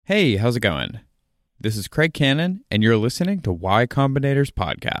Hey, how's it going? This is Craig Cannon, and you're listening to Y Combinator's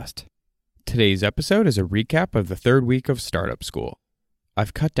podcast. Today's episode is a recap of the third week of Startup School.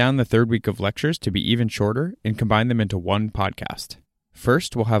 I've cut down the third week of lectures to be even shorter and combined them into one podcast.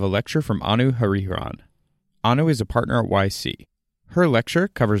 First, we'll have a lecture from Anu Hariharan. Anu is a partner at YC. Her lecture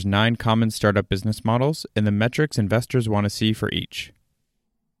covers 9 common startup business models and the metrics investors want to see for each.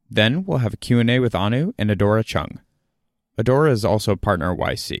 Then, we'll have a Q&A with Anu and Adora Chung. Adora is also a partner at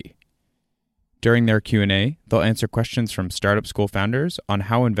YC. During their Q&A, they'll answer questions from Startup School founders on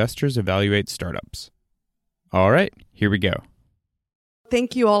how investors evaluate startups. All right, here we go.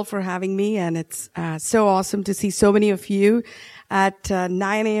 Thank you all for having me, and it's so awesome to see so many of you at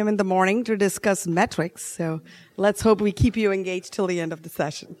 9 a.m. in the morning to discuss metrics. So let's hope we keep you engaged till the end of the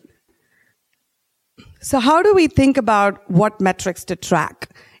session. So how do we think about what metrics to track?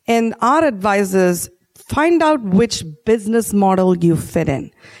 And our advice is find out which business model you fit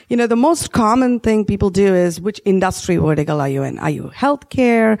in. You know, the most common thing people do is which industry vertical are you in? Are you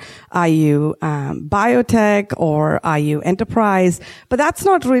healthcare? Are you biotech? Or are you enterprise? But that's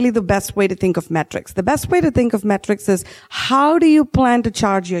not really the best way to think of metrics. The best way to think of metrics is how do you plan to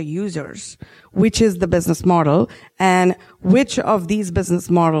charge your users? Which is the business model, and which of these business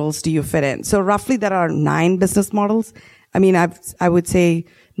models do you fit in? So roughly there are 9 business models. I mean, I would say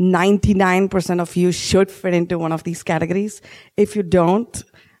 99% of you should fit into one of these categories. If you don't,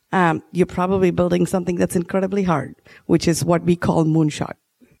 you're probably building something that's incredibly hard, which is what we call moonshot.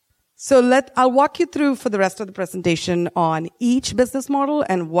 So I'll walk you through for the rest of the presentation on each business model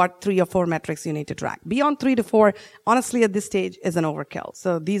and what 3 or 4 metrics you need to track. Beyond 3 to 4, honestly, at this stage is an overkill.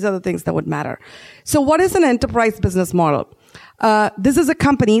 So these are the things that would matter. So what is an enterprise business model? This is a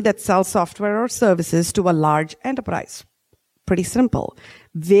company that sells software or services to a large enterprise. Pretty simple.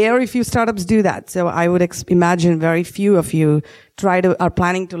 Very few startups do that. So I would imagine very few of you are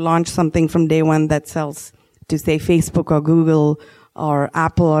planning to launch something from day one that sells to, say, Facebook or Google or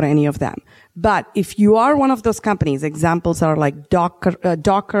Apple or any of them. But if you are one of those companies, examples are like Docker,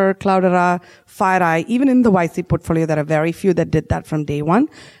 Cloudera, FireEye. Even in the YC portfolio, there are very few that did that from day one.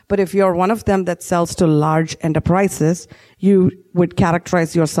 But if you're one of them that sells to large enterprises, you would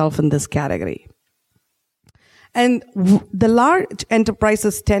characterize yourself in this category. And the large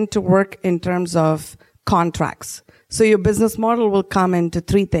enterprises tend to work in terms of contracts. So your business model will come into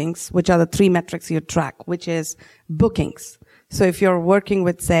 3 things, which are the 3 metrics you track, which is bookings. So if you're working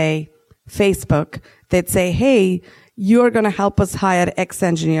with, say, Facebook, they'd say, hey, you're going to help us hire X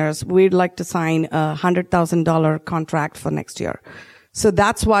engineers. We'd like to sign a $100,000 contract for next year. So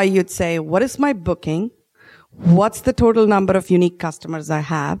that's why you'd say, what is my booking? What's the total number of unique customers I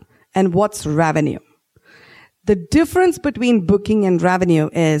have? And what's revenue? The difference between booking and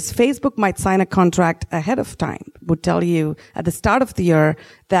revenue is Facebook might sign a contract ahead of time, would tell you at the start of the year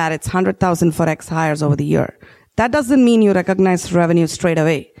that it's 100,000 for X hires over the year. That doesn't mean you recognize revenue straight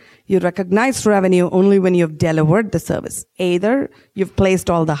away. You recognize revenue only when you've delivered the service. Either you've placed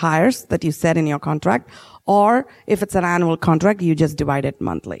all the hires that you said in your contract, or if it's an annual contract, you just divide it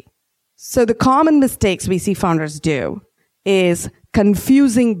monthly. So the common mistakes we see founders do is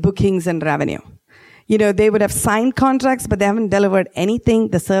confusing bookings and revenue. You know, they would have signed contracts, but they haven't delivered anything.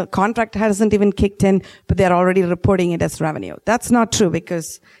 The contract hasn't even kicked in, but they're already reporting it as revenue. That's not true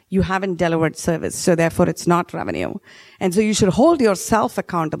because you haven't delivered service. So therefore, it's not revenue. And so you should hold yourself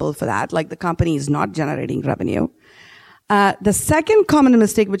accountable for that, like the company is not generating revenue. The second common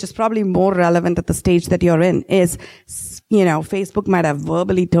mistake, which is probably more relevant at the stage that you're in, is, you know, Facebook might have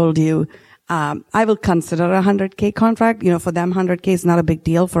verbally told you, I will consider a 100K contract. You know, for them, 100K is not a big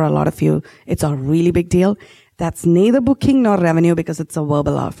deal. For a lot of you, it's a really big deal. That's neither booking nor revenue because it's a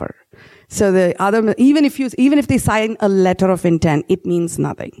verbal offer. So even if they sign a letter of intent, it means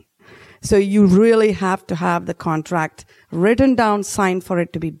nothing. So you really have to have the contract written down, signed for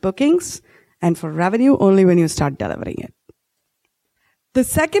it to be bookings, and for revenue only when you start delivering it. The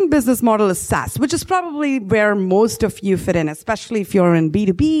second business model is SaaS, which is probably where most of you fit in, especially if you're in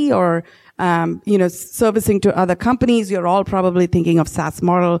B2B or, servicing to other companies. You're all probably thinking of SaaS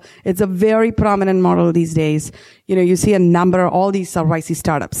model. It's a very prominent model these days. You know, you see a number, all these are YC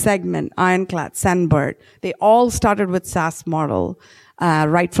startups, Segment, Ironclad, Sendbird. They all started with SaaS model,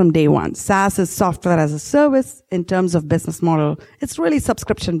 right from day one. SaaS is software as a service. In terms of business model, it's really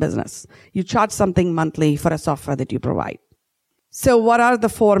subscription business. You charge something monthly for a software that you provide. So what are the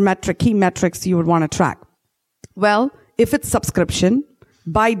 4 key metrics you would want to track? Well, if it's subscription,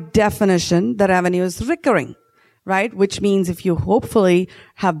 by definition, the revenue is recurring, right? Which means if you hopefully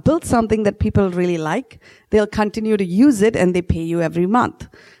have built something that people really like, they'll continue to use it and they pay you every month.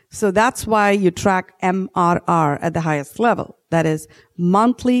 So that's why you track MRR at the highest level. That is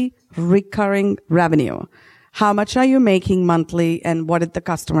monthly recurring revenue. How much are you making monthly and what did the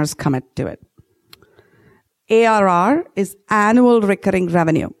customers commit to it? ARR is annual recurring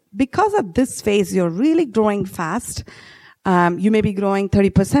revenue. Because at this phase, you're really growing fast. You may be growing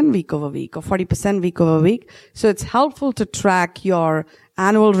 30% week over week or 40% week over week. So it's helpful to track your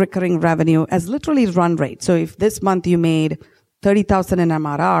annual recurring revenue as literally run rate. So if this month you made 30,000 in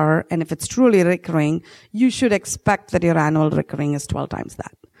MRR, and if it's truly recurring, you should expect that your annual recurring is 12 times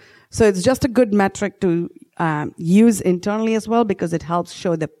that. So it's just a good metric to use internally as well because it helps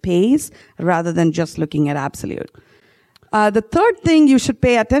show the pace rather than just looking at absolute. The third thing you should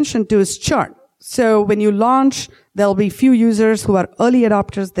pay attention to is churn. So when you launch, there'll be few users who are early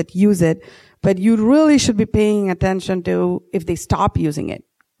adopters that use it, but you really should be paying attention to if they stop using it,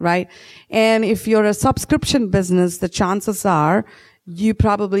 right? And if you're a subscription business, the chances are you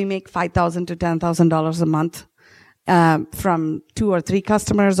probably make $5,000 to $10,000 a month from 2 or 3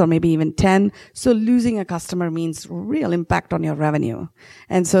 customers or maybe even 10. So losing a customer means real impact on your revenue.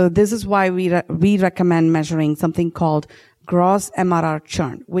 And so this is why we recommend measuring something called gross MRR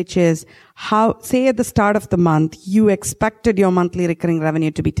churn, which is how, say at the start of the month, you expected your monthly recurring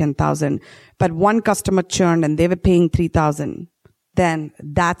revenue to be 10,000, but one customer churned and they were paying 3,000. Then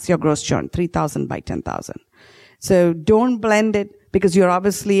that's your gross churn, 3,000 by 10,000. So don't blend it because you're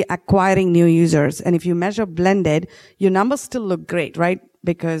obviously acquiring new users. And if you measure blended, your numbers still look great, right?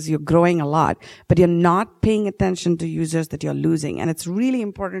 Because you're growing a lot, but you're not paying attention to users that you're losing. And it's really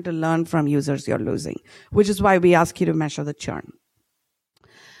important to learn from users you're losing, which is why we ask you to measure the churn.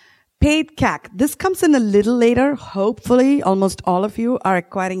 Paid CAC. This comes in a little later. Hopefully, almost all of you are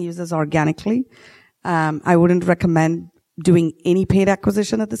acquiring users organically. I wouldn't recommend doing any paid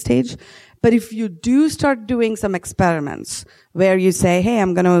acquisition at this stage. But if you do start doing some experiments where you say, hey,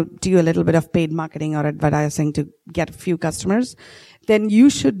 I'm going to do a little bit of paid marketing or advertising to get a few customers, then you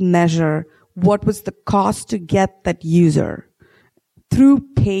should measure what was the cost to get that user through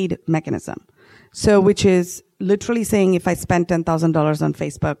paid mechanism. So which is literally saying if I spent $10,000 on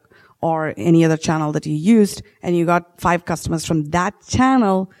Facebook or any other channel that you used and you got 5 customers from that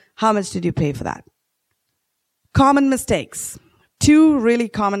channel, how much did you pay for that? Common mistakes. 2 really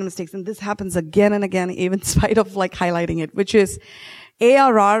common mistakes, and this happens again and again, even in spite of like highlighting it, which is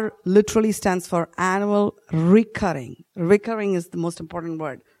ARR literally stands for annual recurring. Recurring is the most important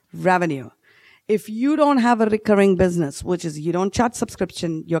word. Revenue. If you don't have a recurring business, which is you don't charge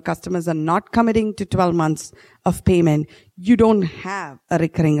subscription, your customers are not committing to 12 months of payment, you don't have a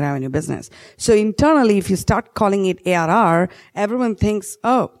recurring revenue business. So internally, if you start calling it ARR, everyone thinks,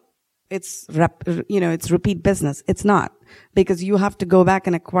 oh, it's repeat business. It's not, because you have to go back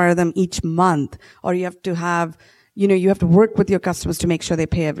and acquire them each month, or you have to have, you have to work with your customers to make sure they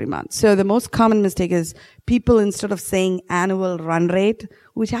pay every month. So the most common mistake is people, instead of saying annual run rate,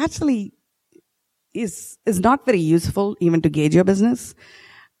 which actually is not very useful even to gauge your business.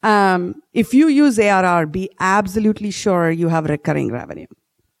 If you use ARR, be absolutely sure you have recurring revenue.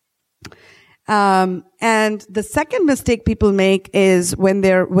 And the second mistake people make is when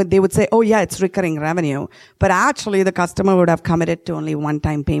they would say, oh yeah, it's recurring revenue, but actually the customer would have committed to only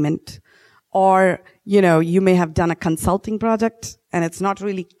one-time payment. Or, you may have done a consulting project and it's not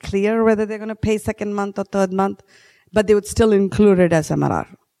really clear whether they're going to pay second month or third month, but they would still include it as MRR.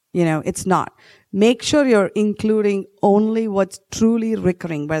 It's not. Make sure you're including only what's truly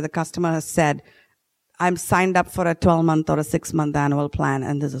recurring, where the customer has said, I'm signed up for a 12-month or a 6-month annual plan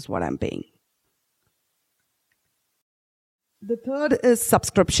and this is what I'm paying. The third is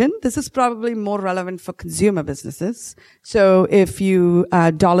subscription. This is probably more relevant for consumer businesses. So if you,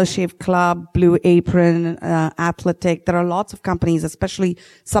 Dollar Shave Club, Blue Apron, Athletic, there are lots of companies, especially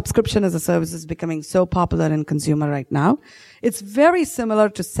subscription as a service is becoming so popular in consumer right now. It's very similar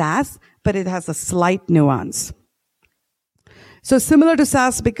to SaaS, but it has a slight nuance. So similar to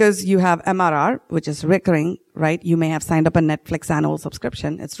SaaS because you have MRR, which is recurring, right? You may have signed up a Netflix annual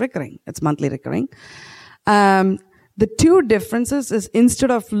subscription. It's recurring. It's monthly recurring. The 2 differences is instead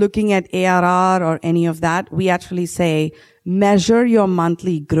of looking at ARR or any of that, we actually say measure your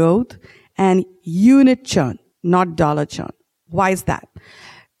monthly growth and unit churn, not dollar churn. Why is that?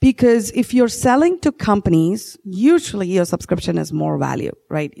 Because if you're selling to companies, usually your subscription is more value,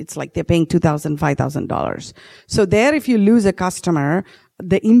 right? It's like they're paying $2,000, $5,000. So there, if you lose a customer,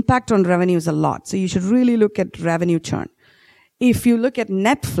 the impact on revenue is a lot. So you should really look at revenue churn. If you look at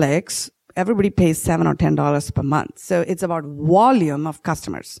Netflix, everybody pays $7 or $10 per month. So it's about volume of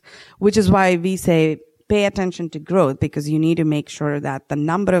customers, which is why we say pay attention to growth, because you need to make sure that the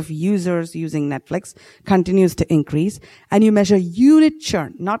number of users using Netflix continues to increase, and you measure unit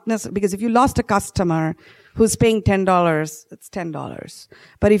churn, not necessarily, because if you lost a customer, who's paying $10, it's $10.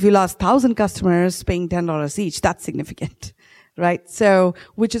 But if you lost 1,000 customers paying $10 each, that's significant, right? So,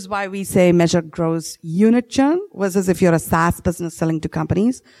 which is why we say measure gross unit churn versus if you're a SaaS business selling to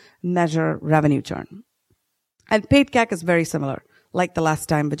companies, measure revenue churn. And paid CAC is very similar, like the last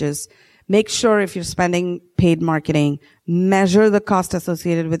time, which is make sure if you're spending paid marketing, measure the cost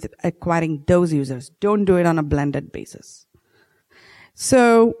associated with acquiring those users. Don't do it on a blended basis.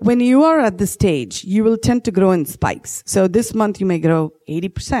 So when you are at this stage, you will tend to grow in spikes. So this month you may grow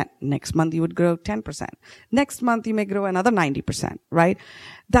 80%. Next month you would grow 10%. Next month you may grow another 90%, right?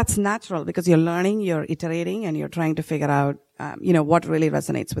 That's natural because you're learning, you're iterating, and you're trying to figure out, what really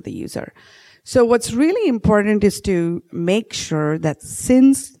resonates with the user. So what's really important is to make sure that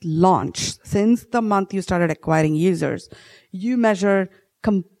since launch, since the month you started acquiring users, you measure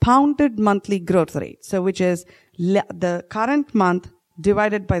compounded monthly growth rate. So which is the current month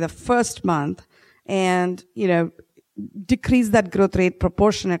divided by the first month and, decrease that growth rate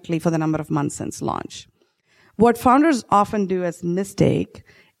proportionately for the number of months since launch. What founders often do as mistake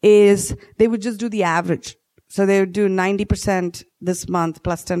is they would just do the average. So they would do 90% this month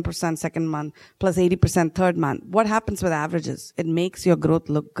plus 10% second month plus 80% third month. What happens with averages? It makes your growth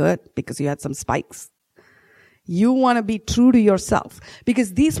look good because you had some spikes. You want to be true to yourself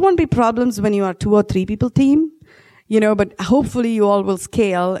because these won't be problems when you are 2 or 3 people team, but hopefully you all will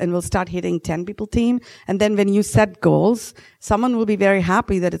scale and will start hitting 10 people team. And then when you set goals, someone will be very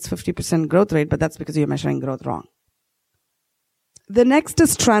happy that it's 50% growth rate, but that's because you're measuring growth wrong. The next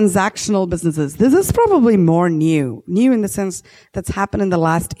is transactional businesses. This is probably more new in the sense that's happened in the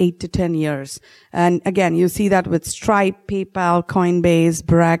last 8 to 10 years. And again, you see that with Stripe, PayPal, Coinbase,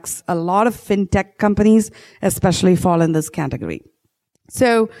 Brex. A lot of fintech companies especially fall in this category.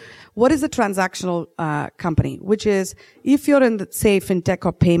 So what is a transactional company? Which is if you're in the, say, fintech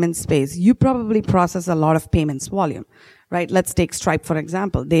or payment space, you probably process a lot of payments volume, right? Let's take Stripe, for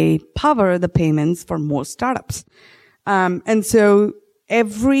example. They power the payments for most startups. And so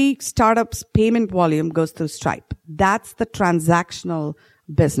every startup's payment volume goes through Stripe. That's the transactional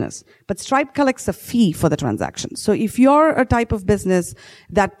business. But Stripe collects a fee for the transaction. So if you're a type of business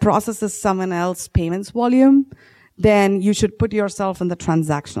that processes someone else's payments volume, then you should put yourself in the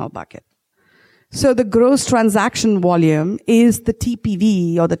transactional bucket. So the gross transaction volume is the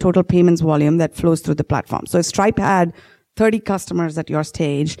TPV or the total payments volume that flows through the platform. So if Stripe had 30 customers at your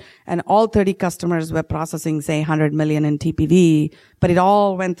stage and all 30 customers were processing, say, 100 million in TPV, but it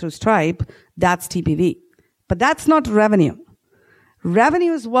all went through Stripe, that's TPV. But that's not revenue.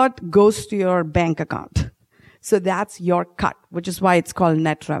 Revenue is what goes to your bank account. So that's your cut, which is why it's called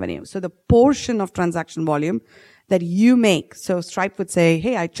net revenue. So the portion of transaction volume that you make. So Stripe would say,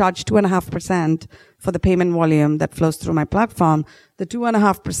 hey, I charge 2.5% for the payment volume that flows through my platform. The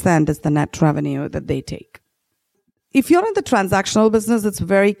 2.5% is the net revenue that they take. If you're in the transactional business, it's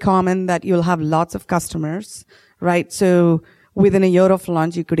very common that you'll have lots of customers, right? So within a year of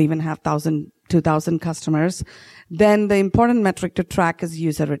launch, you could even have 1,000, 2,000 customers. Then the important metric to track is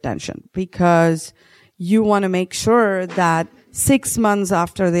user retention because you want to make sure that 6 months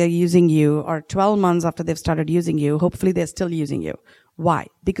after they're using you or 12 months after they've started using you, hopefully they're still using you. Why?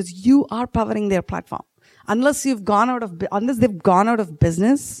 Because you are powering their platform. Unless they've gone out of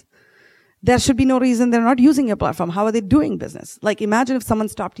business, there should be no reason they're not using your platform. How are they doing business? Like imagine if someone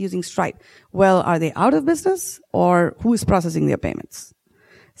stopped using Stripe. Well, are they out of business or who is processing their payments?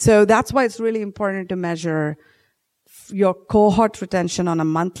 So that's why it's really important to measure your cohort retention on a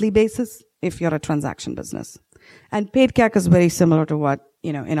monthly basis if you're a transaction business. And paid CAC is very similar to what,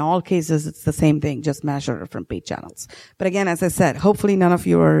 in all cases, it's the same thing, just measure from paid channels. But again, as I said, hopefully none of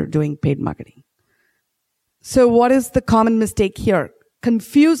you are doing paid marketing. So what is the common mistake here?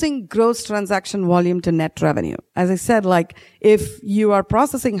 Confusing gross transaction volume to net revenue. As I said, like if you are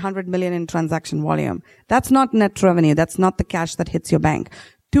processing 100 million in transaction volume, that's not net revenue. That's not the cash that hits your bank.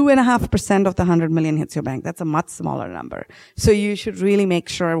 2.5% of the 100 million hits your bank. That's a much smaller number. So you should really make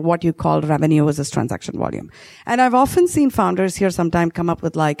sure what you call revenue versus transaction volume. And I've often seen founders here sometime come up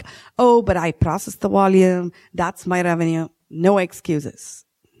with like, oh, but I process the volume. That's my revenue. No excuses.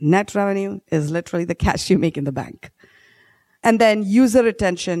 Net revenue is literally the cash you make in the bank. And then user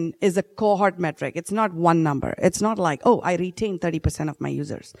retention is a cohort metric. It's not one number. It's not like, oh, I retain 30% of my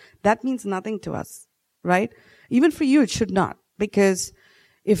users. That means nothing to us, right? Even for you, it should not. Because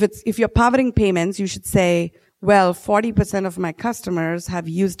if you're powering payments, you should say, well, 40% of my customers have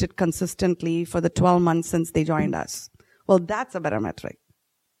used it consistently for the 12 months since they joined us. Well, that's a better metric.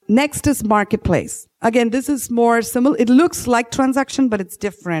 Next is marketplace. Again, this is more similar. It looks like transaction, but it's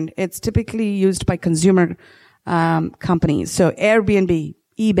different. It's typically used by consumer companies. So Airbnb,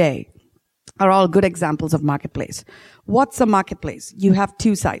 eBay, are all good examples of marketplace. What's a marketplace? You have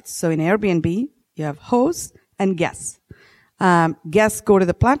two sites. So in Airbnb, you have hosts and guests. Guests go to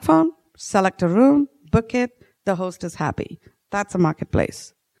the platform, select a room, book it, the host is happy. That's a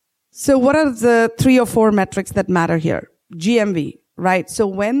marketplace. So what are the 3 or 4 metrics that matter here? GMV, right? So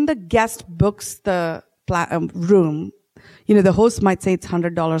when the guest books the room, the host might say it's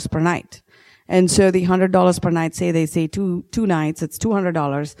 $100 per night. And so the $100 per night, they say two nights, it's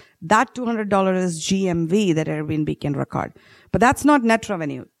 $200. That $200 is GMV that Airbnb can record. But that's not net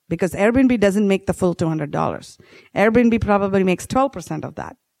revenue because Airbnb doesn't make the full $200. Airbnb probably makes 12% of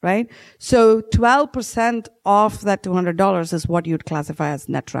that, right? So 12% of that $200 is what you'd classify as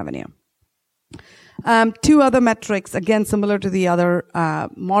net revenue. 2 other metrics, again, similar to the other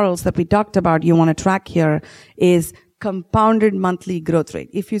models that we talked about, you want to track here is compounded monthly growth rate.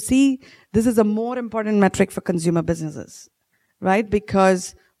 If you see, this is a more important metric for consumer businesses, right?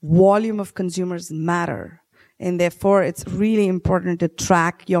 Because volume of consumers matter. And therefore, it's really important to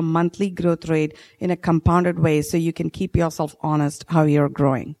track your monthly growth rate in a compounded way so you can keep yourself honest how you're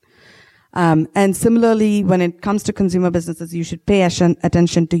growing. And similarly, when it comes to consumer businesses, you should pay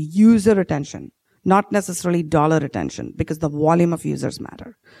attention to user retention, not necessarily dollar retention, because the volume of users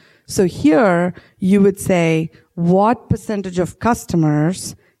matter. So here, you would say, what percentage of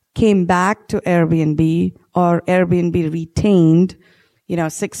customers came back to Airbnb or Airbnb retained,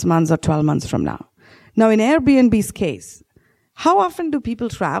 6 months or 12 months from now? Now, in Airbnb's case, how often do people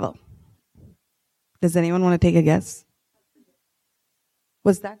travel? Does anyone want to take a guess?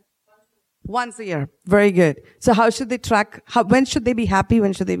 What's that? Once a year. Very good. So how should they track? When should they be happy?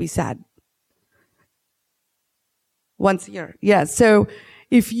 When should they be sad? Once a year. Yeah. So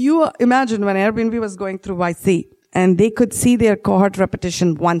if you imagine when Airbnb was going through YC and they could see their cohort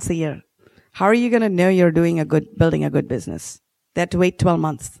repetition once a year, how are you going to know you're building a good business? They had to wait 12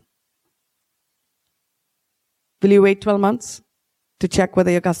 months. Will you wait 12 months to check whether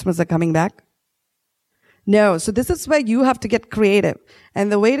your customers are coming back? No. So this is where you have to get creative.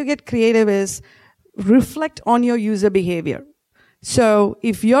 And the way to get creative is reflect on your user behavior. So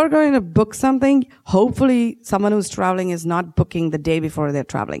if you're going to book something, hopefully someone who's traveling is not booking the day before they're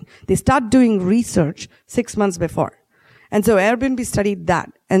traveling. They start doing research 6 months before. And so Airbnb studied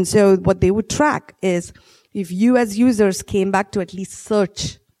that. And so what they would track is if you as users came back to at least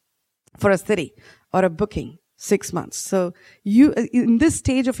search for a city or a booking 6 months. So in this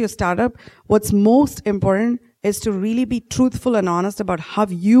stage of your startup, what's most important is to really be truthful and honest about how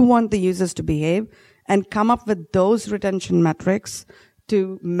you want the users to behave and come up with those retention metrics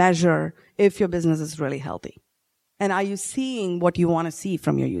to measure if your business is really healthy. And are you seeing what you want to see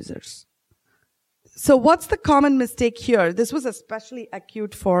from your users? So what's the common mistake here? This was especially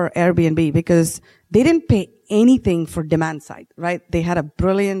acute for Airbnb because they didn't pay anything for demand side, right? They had a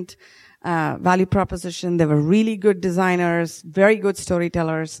brilliant value proposition. They were really good designers, very good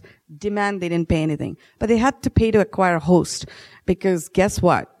storytellers. Demand, they didn't pay anything. But they had to pay to acquire a host because guess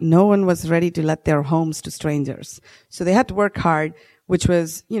what? No one was ready to let their homes to strangers. So they had to work hard, which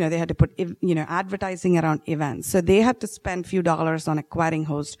was, they had to put, advertising around events. So they had to spend a few dollars on acquiring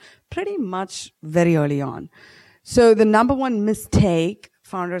hosts pretty much very early on. So the number one mistake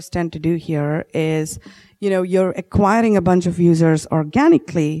founders tend to do here is, you're acquiring a bunch of users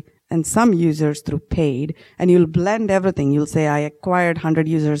organically and some users through paid, and you'll blend everything. You'll say, I acquired 100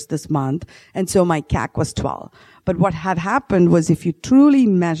 users this month, and so my CAC was 12. But what had happened was if you truly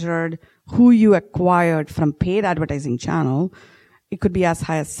measured who you acquired from paid advertising channel, it could be as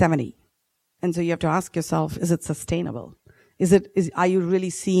high as 70. And so you have to ask yourself, is it sustainable? Are you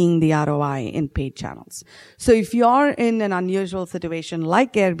really seeing the ROI in paid channels? So if you're in an unusual situation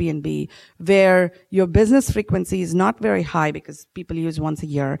like Airbnb, where your business frequency is not very high because people use once a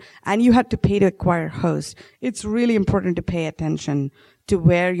year, and you had to pay to acquire hosts, it's really important to pay attention to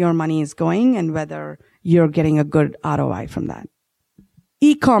where your money is going and whether you're getting a good ROI from that.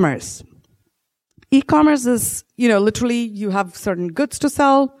 E-commerce. E-commerce is, literally you have certain goods to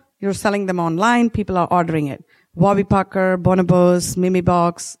sell, you're selling them online, people are ordering it. Warby Parker, Bonobos,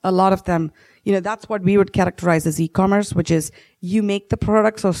 Mimibox, a lot of them, that's what we would characterize as e-commerce, which is you make the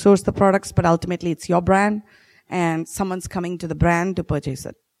products or source the products, but ultimately it's your brand and someone's coming to the brand to purchase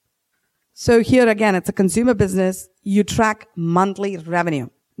it. So here again, it's a consumer business. You track monthly revenue.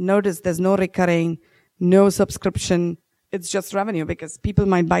 Notice there's no recurring, no subscription. It's just revenue because people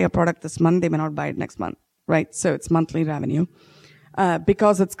might buy a product this month, they may not buy it next month, right? So it's monthly revenue.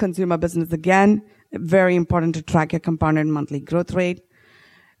 Because it's consumer business again, very important to track your compounded monthly growth rate.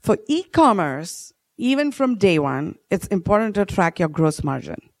 For e-commerce, even from day one, it's important to track your gross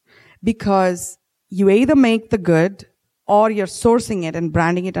margin because you either make the good or you're sourcing it and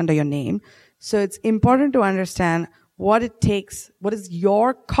branding it under your name. So it's important to understand what it takes, what is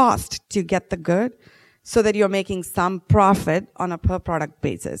your cost to get the good, so that you're making some profit on a per product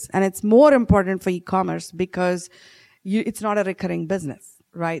basis. And it's more important for e-commerce because it's not a recurring business,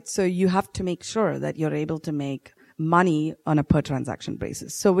 right? So you have to make sure that you're able to make money on a per transaction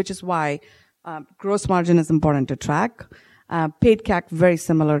basis. So which is why gross margin is important to track. Paid CAC, very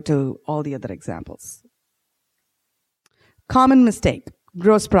similar to all the other examples. Common mistake,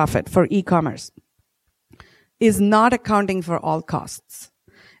 gross profit for e-commerce is not accounting for all costs.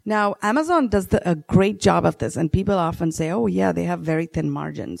 Now, Amazon does a great job of this, and people often say, oh yeah, they have very thin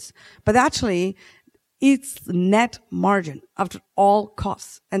margins. But actually, it's net margin after all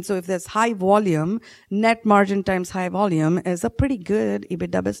costs. And so if there's high volume, net margin times high volume is a pretty good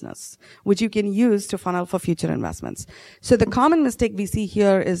EBITDA business, which you can use to funnel for future investments. So the common mistake we see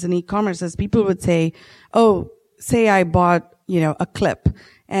here is in e-commerce is people would say, oh, say I bought, a clip,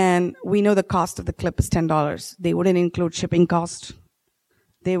 and we know the cost of the clip is $10. They wouldn't include shipping cost.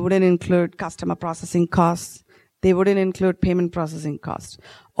 They wouldn't include customer processing costs. They wouldn't include payment processing costs.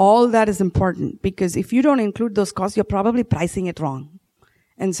 All that is important because if you don't include those costs, you're probably pricing it wrong.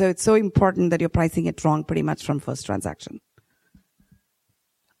 And so it's so important that you're pricing it wrong pretty much from first transaction.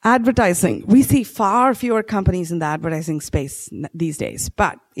 Advertising. We see far fewer companies in the advertising space these days.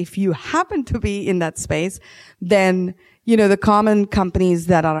 But if you happen to be in that space, then, the common companies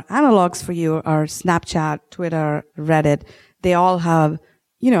that are analogs for you are Snapchat, Twitter, Reddit. They all have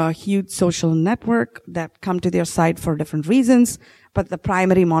a huge social network that come to their site for different reasons, but the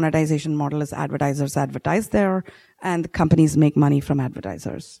primary monetization model is advertisers advertise there, and the companies make money from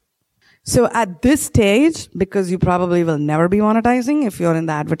advertisers. So at this stage, because you probably will never be monetizing if you're in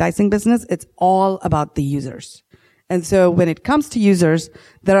the advertising business, it's all about the users. And so when it comes to users,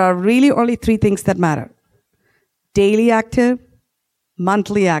 there are really only three things that matter. Daily active,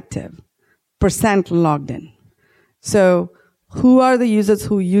 monthly active, percent logged in. So who are the users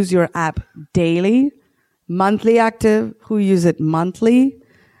who use your app daily, monthly active, who use it monthly,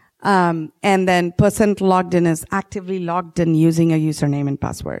 and then percent logged in is actively logged in using a username and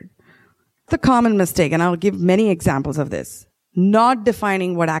password. The common mistake, and I'll give many examples of this, not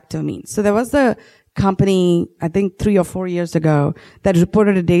defining what active means. So there was a company, I think 3 or 4 years ago, that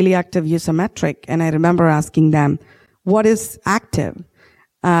reported a daily active user metric, and I remember asking them, what is active?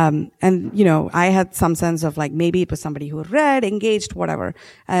 And, I had some sense of maybe it was somebody who read, engaged, whatever.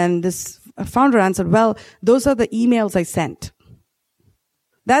 And this founder answered, well, those are the emails I sent.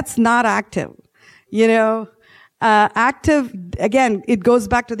 That's not active. Active, again, it goes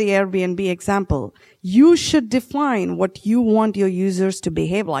back to the Airbnb example. You should define what you want your users to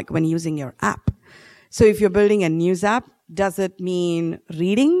behave like when using your app. So if you're building a news app, does it mean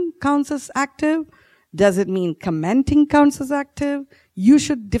reading counts as active? Does it mean commenting counts as active? You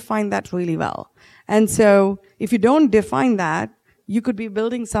should define that really well. And so if you don't define that, you could be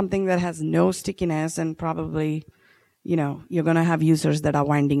building something that has no stickiness and probably, you're going to have users that are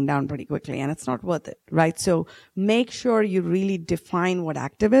winding down pretty quickly, and it's not worth it, right? So make sure you really define what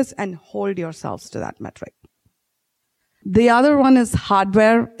active is and hold yourselves to that metric. The other one is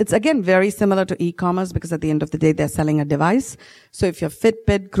hardware. It's again very similar to e-commerce because at the end of the day, they're selling a device. So if you're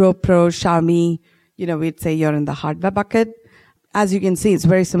Fitbit, GoPro, Xiaomi, we'd say you're in the hardware bucket. As you can see, it's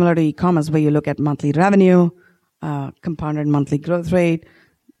very similar to e-commerce where you look at monthly revenue, compounded monthly growth rate.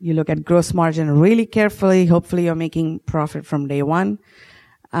 You look at gross margin really carefully. Hopefully you're making profit from day one.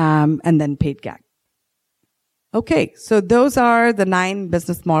 And then paid CAC. Okay, so those are the 9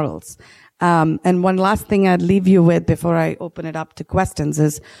 business models. And one last thing I'd leave you with before I open it up to questions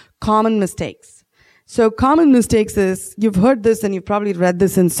is common mistakes. So common mistakes is, you've heard this and you've probably read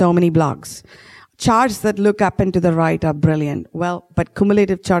this in so many blogs. Charts that look up and to the right are brilliant. Well, but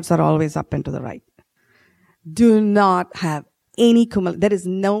cumulative charts are always up and to the right. Do not have any there is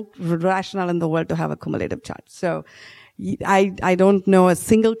no rationale in the world to have a cumulative chart. So I don't know a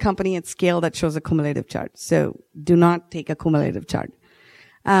single company at scale that shows a cumulative chart. So do not take a cumulative chart.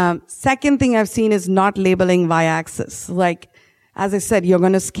 Second thing I've seen is not labeling y-axis. As I said, you're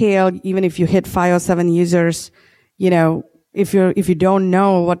going to scale even if you hit 5 or 7 users, if you don't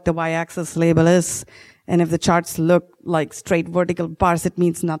know what the y-axis label is, and if the charts look like straight vertical bars, it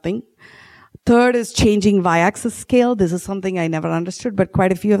means nothing. Third is changing y-axis scale. This is something I never understood, but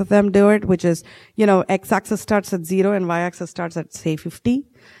quite a few of them do it, which is, x-axis starts at 0 and y-axis starts at, say, 50.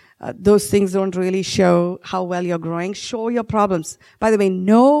 Those things don't really show how well you're growing. Show your problems. By the way,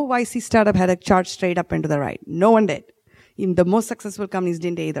 no YC startup had a chart straight up and to the right. No one did. Even the most successful companies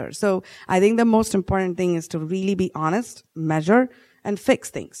didn't either. So I think the most important thing is to really be honest, measure, and fix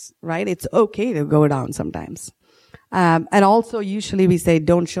things, right? It's okay to go down sometimes. And also usually we say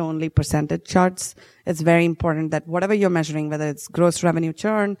don't show only percentage charts. It's very important that whatever you're measuring, whether it's gross revenue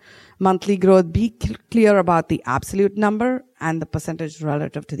churn, monthly growth, be clear about the absolute number and the percentage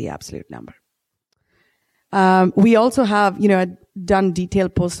relative to the absolute number. We also have, done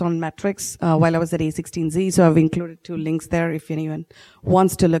detailed posts on metrics while I was at A16Z. So I've included 2 links there if anyone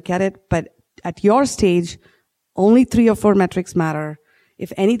wants to look at it. But at your stage, only 3 or 4 metrics matter.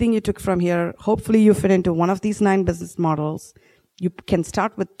 If anything you took from here, hopefully you fit into one of these 9 business models. You can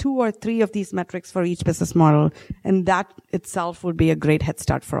start with 2 or 3 of these metrics for each business model, and that itself would be a great head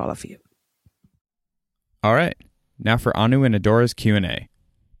start for all of you. All right. Now for Anu and Adora's Q&A.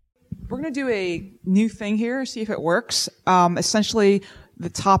 We're going to do a new thing here, see if it works. Essentially, the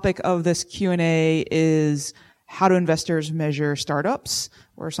topic of this Q&A is how do investors measure startups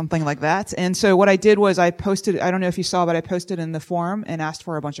or something like that. And so what I did was I posted, I don't know if you saw, but I posted in the forum and asked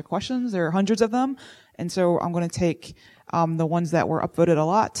for a bunch of questions. There are hundreds of them. And so I'm going to take the ones that were upvoted a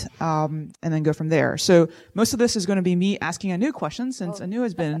lot and then go from there. So most of this is going to be me asking Anu questions since Anu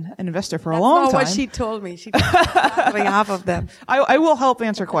has been an investor for a long time. That's not what she told me. She told me half of them. I will help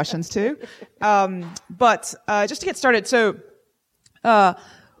answer questions too. But just to get started, so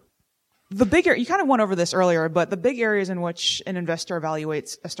the bigger, you kind of went over this earlier, but the big areas in which an investor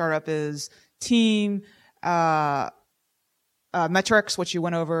evaluates a startup is team, metrics, which you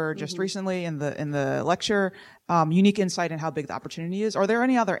went over just recently in the lecture, unique insight and how big the opportunity is. Are there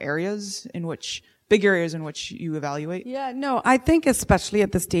any other areas big areas in which you evaluate? Yeah, no, I think especially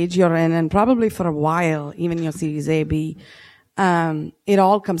at the stage you're in, and probably for a while, even your Series A, B, it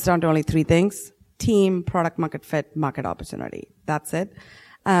all comes down to only 3 things: team, product market fit, market opportunity. That's it.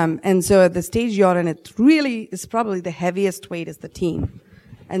 And so at the stage you're in, it really is probably the heaviest weight is the team.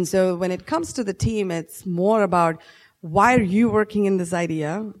 And so when it comes to the team, it's more about why are you working in this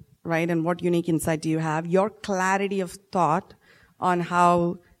idea, right? And what unique insight do you have? Your clarity of thought on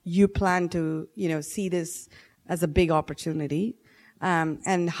how you plan to, see this as a big opportunity.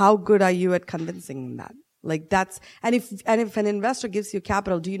 And how good are you at convincing that? Like and if an investor gives you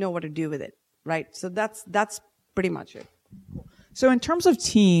capital, do you know what to do with it? Right? So that's pretty much it. So in terms of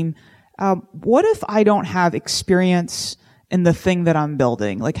team, what if I don't have experience in the thing that I'm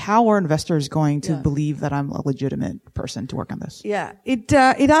building? Like, how are investors going to believe that I'm a legitimate person to work on this? Yeah, it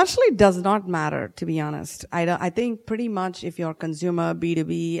actually does not matter, to be honest. I think pretty much if you're consumer,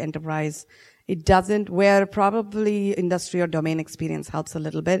 B2B, enterprise, it doesn't. Where probably industry or domain experience helps a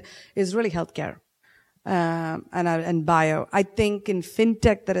little bit is really healthcare. And bio. I think in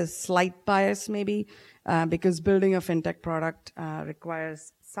fintech there is slight bias maybe, because building a fintech product,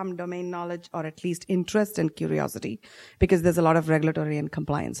 requires some domain knowledge or at least interest and curiosity because there's a lot of regulatory and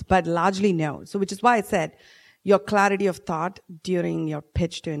compliance, but largely no. So which is why I said your clarity of thought during your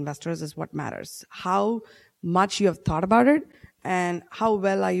pitch to investors is what matters. How much you have thought about it and how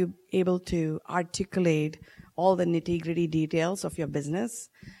well are you able to articulate all the nitty-gritty details of your business,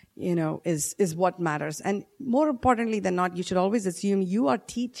 is what matters. And more importantly than not, you should always assume you are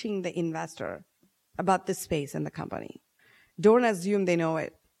teaching the investor about this space in the company. Don't assume they know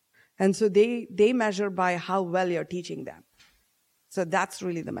it. And so they measure by how well you're teaching them. So that's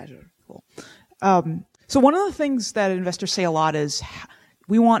really the measure. Cool. So one of the things that investors say a lot is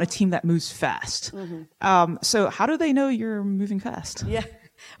we want a team that moves fast. Mm-hmm. So how do they know you're moving fast? Yeah.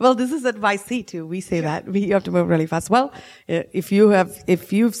 Well, this is at YC too. We say that we have to move really fast. Well, if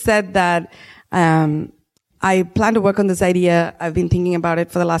you've said that, I plan to work on this idea. I've been thinking about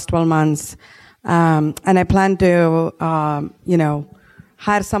it for the last 12 months. And I plan to,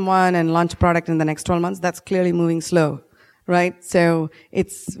 hire someone and launch a product in the next 12 months. That's clearly moving slow, right? So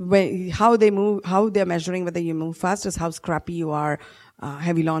it's how they're measuring whether you move fast is how scrappy you are.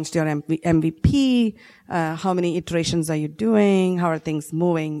 Have you launched your MVP? How many iterations are you doing? How are things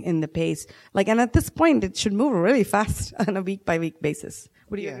moving in the pace? And at this point, it should move really fast on a week by week basis.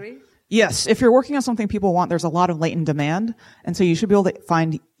 Would you agree? Yes. If you're working on something people want, there's a lot of latent demand. And so you should be able to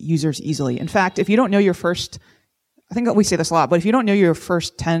find users easily. In fact, if you don't know I think that we say this a lot, but if you don't know your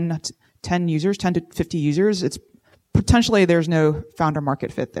first 10 users, 10 to 50 users, it's potentially there's no founder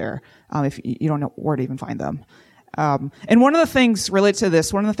market fit there. If you don't know where to even find them. And one of the things related to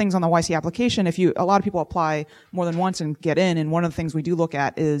this, one of the things on the YC application, a lot of people apply more than once and get in, and one of the things we do look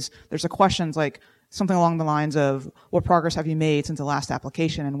at is there's a questions like something along the lines of what progress have you made since the last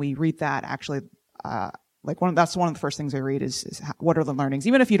application, and we read that actually, that's one of the first things I read is what are the learnings?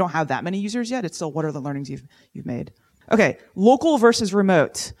 Even if you don't have that many users yet, it's still what are the learnings you've made? Okay, local versus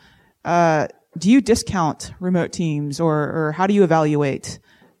remote. Do you discount remote teams or how do you evaluate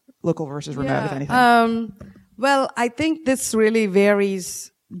local versus remote, if anything? Well, I think this really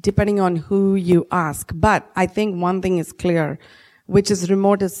varies depending on who you ask. But I think one thing is clear, which is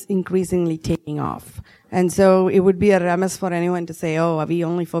remote is increasingly taking off. And so it would be a remiss for anyone to say, oh, we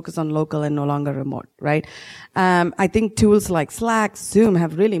only focus on local and no longer remote, right? I think tools like Slack, Zoom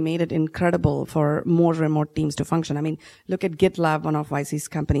have really made it incredible for more remote teams to function. I mean, look at GitLab, one of YC's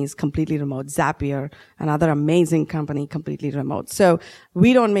companies, completely remote. Zapier, another amazing company, completely remote. So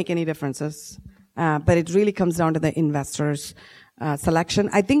we don't make any differences, but it really comes down to the investors' selection.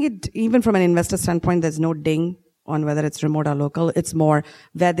 I think even from an investor standpoint, there's no ding on whether it's remote or local. It's more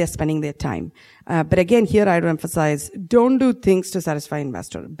where they're spending their time. But again, here I would emphasize, don't do things to satisfy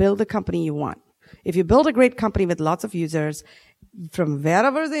investor. Build the company you want. If you build a great company with lots of users, from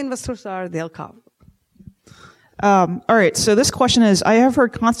wherever the investors are, they'll come. All right. So this question is, I have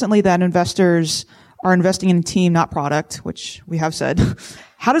heard constantly that investors are investing in team, not product, which we have said.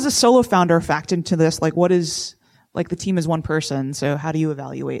 How does a solo founder factor into this? Like, what is, like, the team is one person. So how do you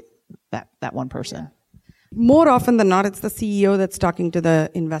evaluate that one person? More often than not, it's the CEO that's talking to the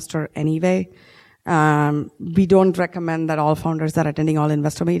investor anyway. We don't recommend that all founders are attending all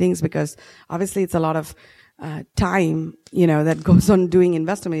investor meetings because obviously it's a lot of time, that goes on doing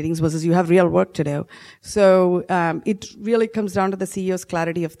investor meetings versus you have real work to do. So it really comes down to the CEO's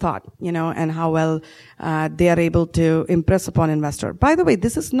clarity of thought, and how well they are able to impress upon investor. By the way,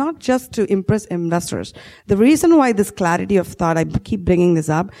 this is not just to impress investors. The reason why this clarity of thought, I keep bringing this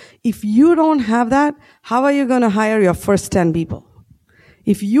up, if you don't have that, how are you going to hire your first 10 people?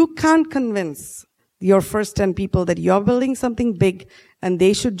 If you can't convince your first 10 people that you're building something big and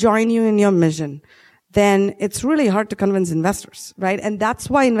they should join you in your mission, then it's really hard to convince investors, right? And that's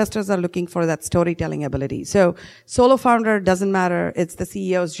why investors are looking for that storytelling ability. So solo founder doesn't matter. It's the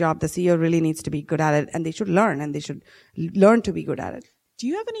CEO's job. The CEO really needs to be good at it, and they should learn to be good at it. Do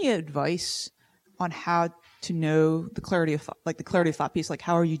you have any advice on how to know the clarity of thought, like the clarity of thought piece? Like,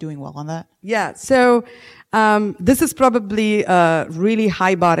 how are you doing well on that? Yeah. So, this is probably a really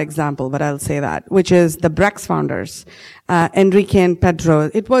high bar example, but I'll say that, which is the Brex founders, Enrique and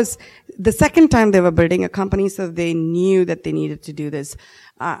Pedro. It was the second time they were building a company, so they knew that they needed to do this.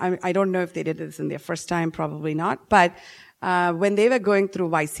 I don't know if they did this in their first time, probably not, but when they were going through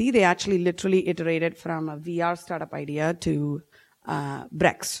YC, they actually literally iterated from a VR startup idea to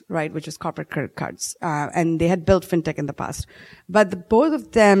Brex, right, which is corporate credit cards. And they had built fintech in the past. But both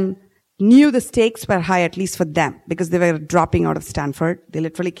of them knew the stakes were high, at least for them, because they were dropping out of Stanford. They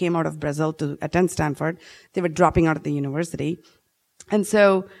literally came out of Brazil to attend Stanford. They were dropping out of the university. And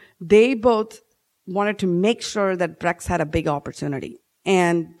so they both wanted to make sure that Brex had a big opportunity.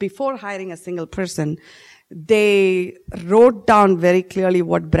 And before hiring a single person, they wrote down very clearly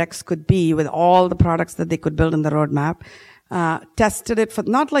what Brex could be with all the products that they could build in the roadmap. Tested it for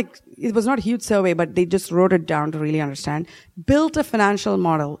it was not a huge survey, but they just wrote it down to really understand. Built a financial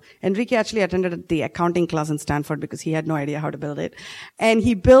model. Enrique actually attended the accounting class in Stanford because he had no idea how to build it. And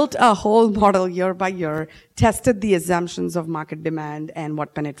he built a whole model year by year, tested the assumptions of market demand and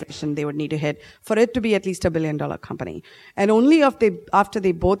what penetration they would need to hit for it to be at least $1 billion company. And only after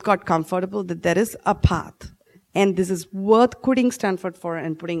they both got comfortable that there is a path, and this is worth quitting Stanford for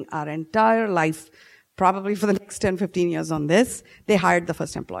and putting our entire life probably for the next 10, 15 years on this, they hired the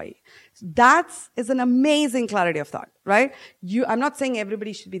first employee. That is an amazing clarity of thought, right? I'm not saying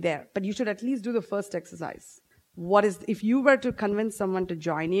everybody should be there, but you should at least do the first exercise. If you were to convince someone to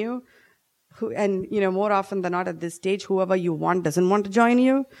join you, more often than not at this stage, whoever you want doesn't want to join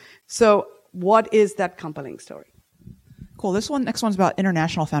you. So what is that compelling story? Cool. Next one's about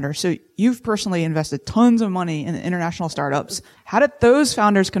international founders. So you've personally invested tons of money in international startups. How did those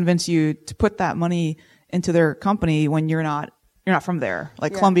founders convince you to put that money into their company when you're not from there?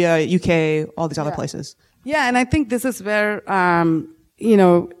 Like Colombia, UK, all these other places. Yeah. And I think this is where, I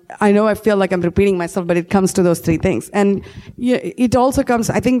know I feel like I'm repeating myself, but it comes to those three things. And it also comes,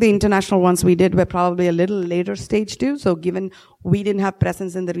 I think the international ones we did were probably a little later stage too. So given we didn't have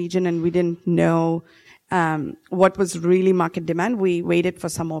presence in the region and we didn't know what was really market demand, we waited for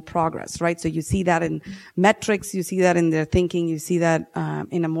some more progress, right? So you see that in metrics, you see that in their thinking, you see that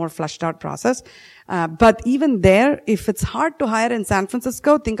in a more fleshed out process. But even there, if it's hard to hire in San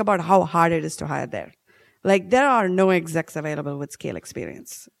Francisco, think about how hard it is to hire there. Like there are no execs available with scale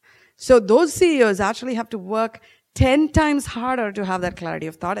experience. So those CEOs actually have to work 10 times harder to have that clarity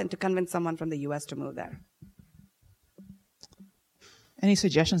of thought and to convince someone from the US to move there. Any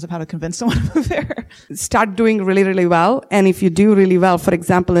suggestions of how to convince someone to move there? Start doing really, really well. And if you do really well, for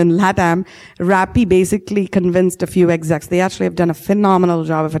example, in LATAM, Rappi basically convinced a few execs. They actually have done a phenomenal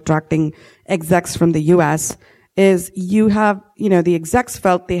job of attracting execs from the US. The execs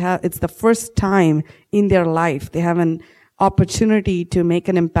felt it's the first time in their life they have an opportunity to make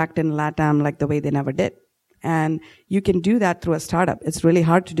an impact in LATAM like the way they never did. And you can do that through a startup. It's really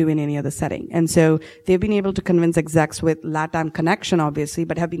hard to do in any other setting. And so they've been able to convince execs with LATAM connection, obviously,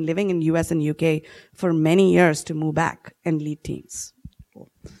 but have been living in US and UK for many years to move back and lead teams.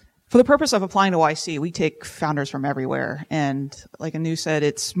 For the purpose of applying to YC, we take founders from everywhere. And like Anu said,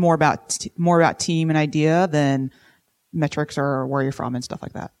 it's more about team and idea than metrics or where you're from and stuff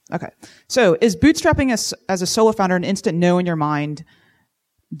like that. Okay. So is bootstrapping as a solo founder an instant no in your mind?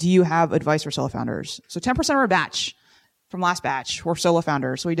 Do you have advice for solo founders? So 10% of our batch from last batch were solo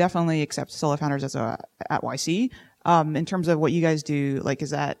founders. So we definitely accept solo founders at YC. In terms of what you guys do, like,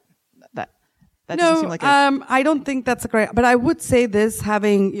 is that doesn't seem like I don't think that's a great, but I would say this,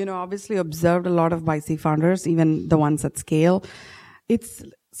 having, obviously observed a lot of YC founders, even the ones at scale. It's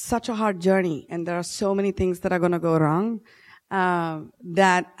such a hard journey, and there are so many things that are going to go wrong,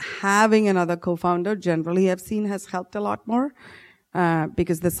 that having another co-founder generally I've seen has helped a lot more.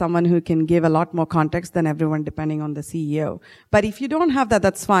 Because there's someone who can give a lot more context than everyone depending on the CEO. But if you don't have that,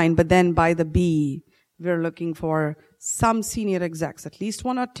 that's fine. But then by the B, we're looking for some senior execs, at least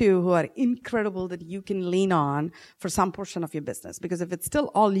one or two, who are incredible that you can lean on for some portion of your business. Because if it's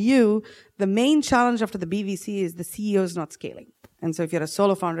still all you, the main challenge after the BVC is the CEO is not scaling. And so if you're a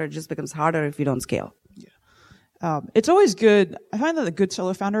solo founder, it just becomes harder if you don't scale. Yeah. It's always good. I find that the good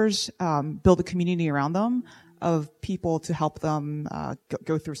solo founders build a community around them of people to help them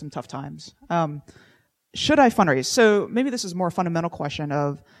go through some tough times. Should I fundraise? So maybe this is a more fundamental question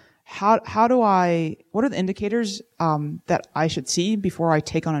of what are the indicators that I should see before I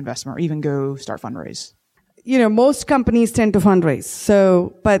take on investment or even go start fundraise? Most companies tend to fundraise.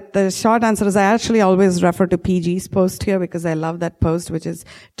 So, but the short answer is I actually always refer to PG's post here because I love that post, which is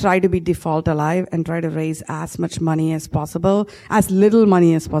try to be default alive and try to raise as much money as possible, as little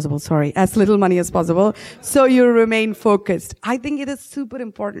money as possible, so you remain focused. I think it is super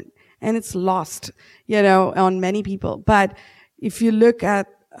important and it's lost, on many people. But if you look at,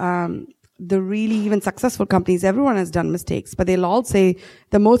 the really even successful companies, everyone has done mistakes, but they'll all say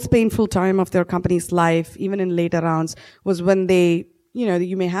the most painful time of their company's life, even in later rounds, was when they,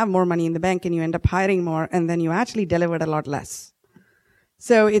 you may have more money in the bank and you end up hiring more and then you actually delivered a lot less.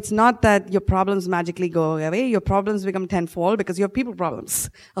 So it's not that your problems magically go away. Your problems become tenfold because you have people problems,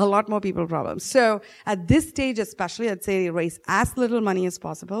 a lot more people problems. So at this stage, especially, I'd say raise as little money as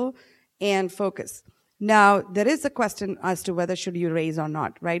possible and focus. Now, there is a question as to whether should you raise or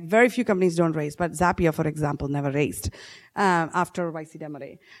not, right? Very few companies don't raise, but Zapier, for example, never raised after YC Demo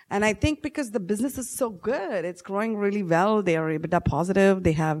Day. And I think because the business is so good, it's growing really well. They are EBITDA positive.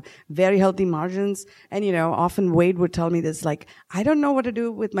 They have very healthy margins. And, often Wade would tell me this, like, I don't know what to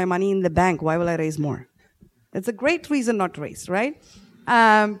do with my money in the bank. Why will I raise more? It's a great reason not to raise, right?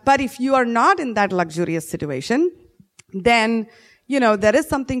 But if you are not in that luxurious situation, then, there is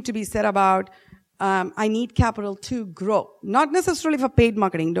something to be said about I need capital to grow. Not necessarily for paid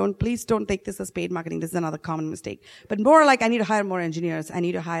marketing. Please don't take this as paid marketing. This is another common mistake. But more like I need to hire more engineers. I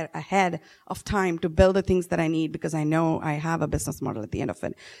need to hire ahead of time to build the things that I need because I know I have a business model at the end of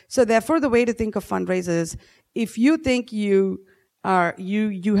it. So therefore, the way to think of fundraisers, if you think you have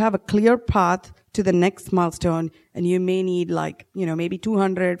a clear path to the next milestone and you may need maybe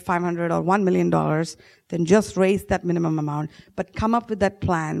 $200, $500 or $1 million, then just raise that minimum amount, but come up with that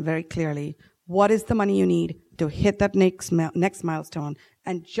plan very clearly. What is the money you need to hit that next milestone,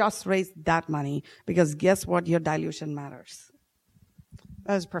 and just raise that money because guess what? Your dilution matters.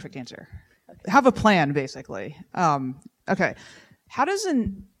 That was a perfect answer. Have a plan, basically. Okay. How does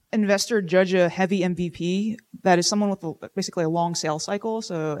an investor judge a heavy MVP that is someone with basically a long sales cycle?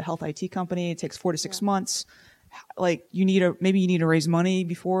 So a health IT company, it takes 4 to 6 months. Maybe you need to raise money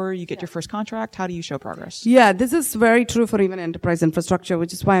before you get your first contract. How do you show progress? Yeah, this is very true for even enterprise infrastructure,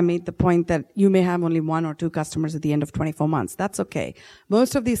 which is why I made the point that you may have only 1 or 2 customers at the end of 24 months. That's okay.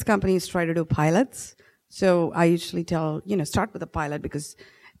 Most of these companies try to do pilots. So I usually tell, start with a pilot because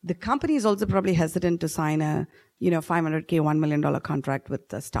the company is also probably hesitant to sign a, $500K, $1 million contract with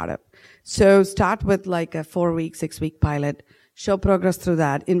the startup. So start with like a 4-week, 6-week pilot. Show progress through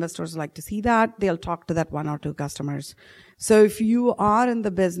that. Investors like to see that. They'll talk to that 1 or 2 customers. So if you are in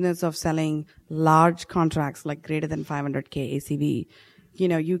the business of selling large contracts like greater than 500K ACV,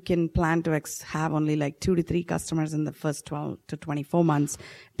 you can plan to have only like 2 to 3 customers in the first 12 to 24 months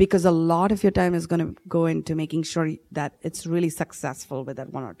because a lot of your time is going to go into making sure that it's really successful with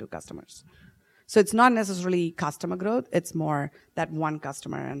that 1 or 2 customers. So it's not necessarily customer growth. It's more that one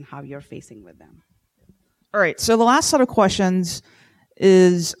customer and how you're facing with them. All right. So the last set of questions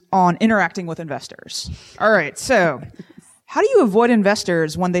is on interacting with investors. All right. So how do you avoid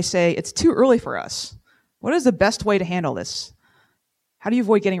investors when they say it's too early for us? What is the best way to handle this? How do you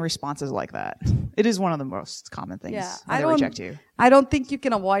avoid getting responses like that? It is one of the most common things when they reject you. I don't think you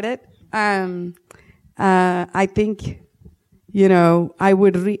can avoid it. I think, I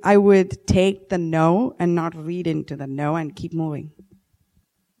would take the no and not read into the no and keep moving.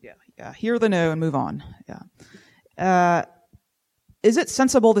 Yeah. Hear the no and move on. Yeah. Is it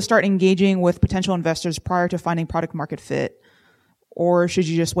sensible to start engaging with potential investors prior to finding product market fit, or should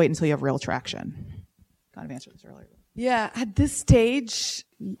you just wait until you have real traction? Kind of answered this earlier. Yeah, at this stage,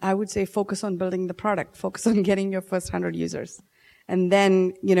 I would say focus on building the product, focus on getting your first 100 users, and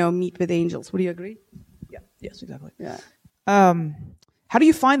then, meet with angels. Would you agree? Yeah. Yes, exactly. Yeah. How do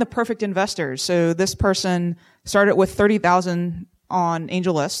you find the perfect investors? So this person started with 30,000 on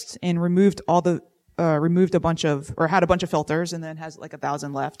AngelList and removed a bunch of, or had a bunch of filters, and then has like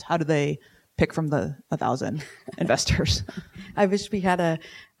 1,000 left. How do they pick from the 1,000 investors? I wish we had a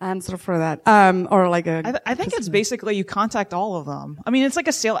answer for that. Or like I think it's basically you contact all of them. I mean, it's like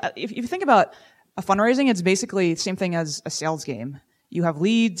a sale. If you think about a fundraising, it's basically the same thing as a sales game. You have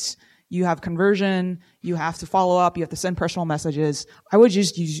leads, you have conversion, you have to follow up, you have to send personal messages. I would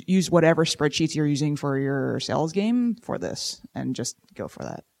just use whatever spreadsheets you're using for your sales game for this and just go for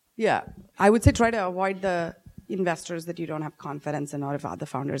that. Yeah. I would say try to avoid the investors that you don't have confidence in, or if other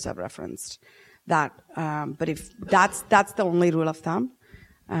founders have referenced that. But if that's the only rule of thumb.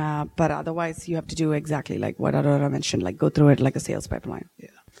 But otherwise, you have to do exactly like what Aurora mentioned, like go through it like a sales pipeline. Yeah.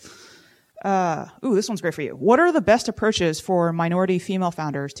 This one's great for you. What are the best approaches for minority female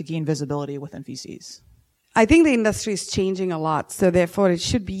founders to gain visibility within VCs? I think the industry is changing a lot, so therefore it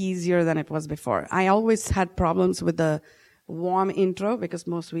should be easier than it was before. I always had problems with the warm intro because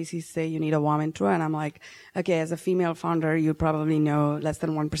most VCs say you need a warm intro, and I'm like, okay, as a female founder, you probably know less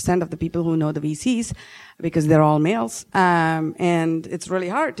than 1% of the people who know the VCs because they're all males, and it's really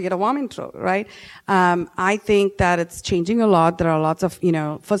hard to get a warm intro, right? I think that it's changing a lot. There are lots of,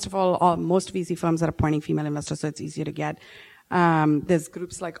 first of all, most VC firms are appointing female investors, so it's easier to get. There's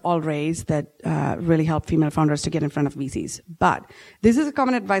groups like All Raise that really help female founders to get in front of VCs. But this is a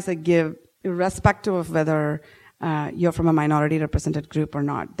common advice I give, irrespective of whether you're from a minority represented group or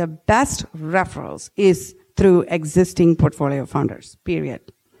not. The best referrals is through existing portfolio founders,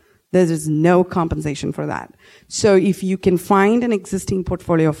 period. There is no compensation for that. So if you can find an existing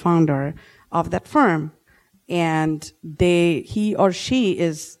portfolio founder of that firm and he or she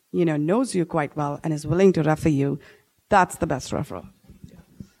is, knows you quite well and is willing to refer you, that's the best referral.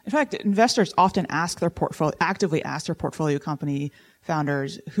 In fact, investors often actively ask their portfolio company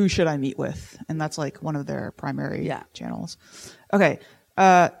founders, who should I meet with? And that's like one of their primary channels. Okay.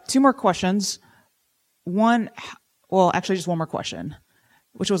 2 more questions. Just one more question,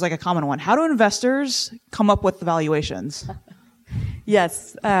 which was like a common one. How do investors come up with the valuations?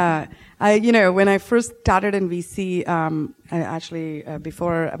 Yes. When I first started in VC,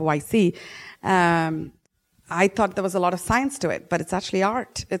 before YC, I thought there was a lot of science to it, but it's actually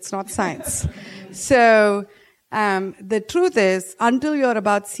art. It's not science. So, the truth is, until you're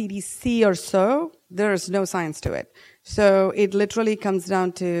about CDC or so, there is no science to it. So it literally comes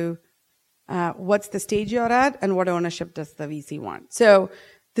down to what's the stage you're at and what ownership does the VC want. So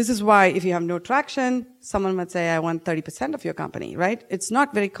this is why if you have no traction, someone might say, I want 30% of your company, right? It's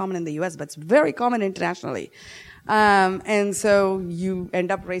not very common in the US, but it's very common internationally. And so you end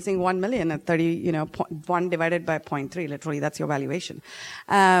up raising 1 million at 1 divided by 0.3, literally, that's your valuation.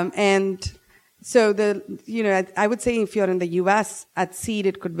 So I would say if you're in the US at seed,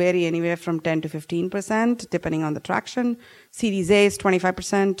 it could vary anywhere from 10 to 15%, depending on the traction. Series A is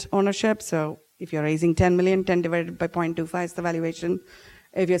 25% ownership. So if you're raising 10 million, 10 divided by 0.25 is the valuation.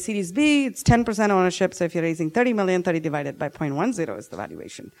 If you're Series B, it's 10% ownership. So if you're raising 30 million, 30 divided by 0.10 is the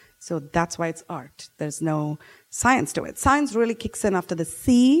valuation. So that's why it's art. There's no science to it. Science really kicks in after the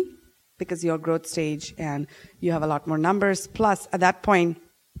C because your growth stage and you have a lot more numbers. Plus, at that point,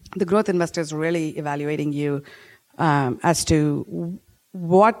 the growth investor is really evaluating you as to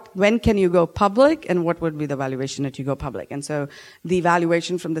when can you go public and what would be the valuation that you go public. And so the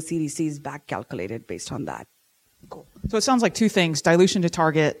valuation from the CDC is back calculated based on that. Cool. So it sounds like 2 things, dilution to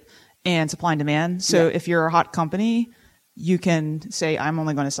target and supply and demand. So if you're a hot company, you can say, I'm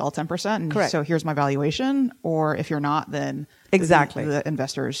only going to sell 10%. And correct. So here's my valuation. Or if you're not, then exactly the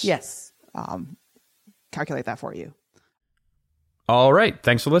investors calculate that for you. All right.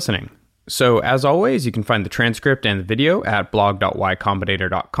 Thanks for listening. So as always, you can find the transcript and the video at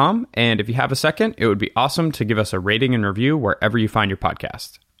blog.ycombinator.com. And if you have a second, it would be awesome to give us a rating and review wherever you find your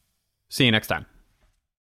podcast. See you next time.